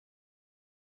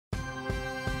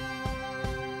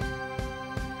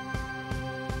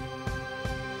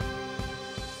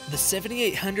The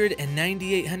 7800 and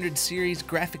 9800 series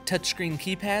graphic touchscreen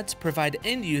keypads provide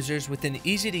end users with an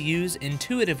easy-to-use,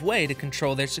 intuitive way to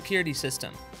control their security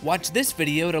system. Watch this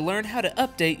video to learn how to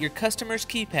update your customers'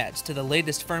 keypads to the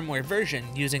latest firmware version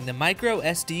using the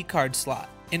microSD card slot.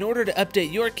 In order to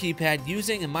update your keypad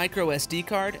using a microSD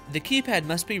card, the keypad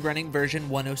must be running version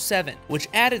 107, which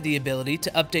added the ability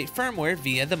to update firmware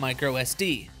via the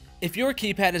microSD. If your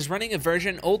keypad is running a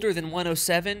version older than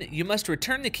 107, you must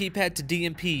return the keypad to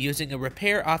DMP using a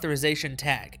repair authorization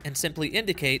tag and simply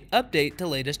indicate Update to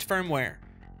latest firmware.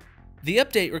 The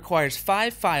update requires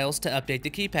 5 files to update the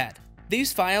keypad.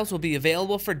 These files will be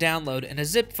available for download in a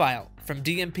zip file from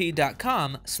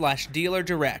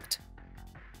dmp.com/dealerdirect.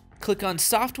 Click on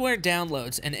Software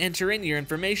Downloads and enter in your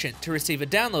information to receive a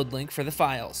download link for the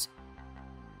files.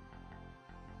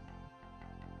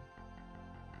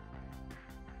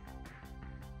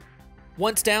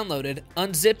 Once downloaded,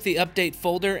 unzip the update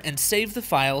folder and save the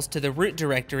files to the root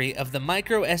directory of the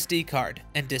microSD card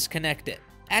and disconnect it.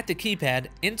 At the keypad,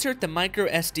 insert the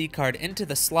microSD card into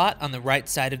the slot on the right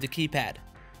side of the keypad.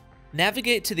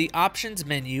 Navigate to the Options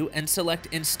menu and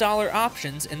select Installer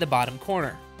Options in the bottom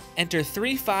corner. Enter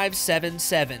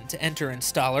 3577 to enter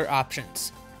Installer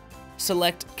Options.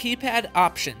 Select Keypad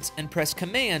Options and press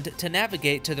Command to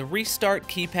navigate to the Restart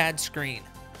Keypad screen.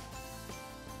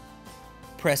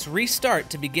 Press Restart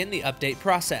to begin the update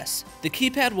process. The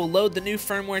keypad will load the new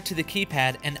firmware to the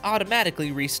keypad and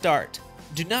automatically restart.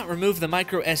 Do not remove the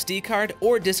microSD card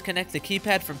or disconnect the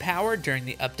keypad from power during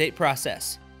the update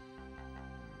process.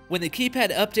 When the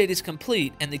keypad update is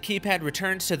complete and the keypad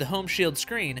returns to the Home Shield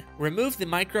screen, remove the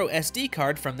microSD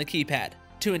card from the keypad.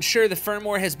 To ensure the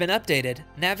firmware has been updated,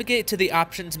 navigate to the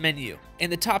Options menu.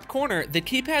 In the top corner, the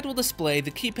keypad will display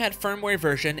the keypad firmware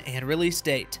version and release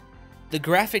date. The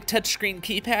Graphic Touchscreen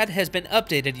Keypad has been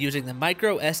updated using the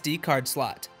microSD card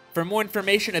slot. For more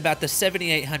information about the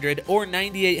 7800 or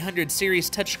 9800 series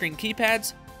touchscreen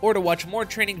keypads, or to watch more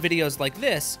training videos like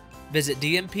this, visit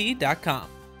dmp.com.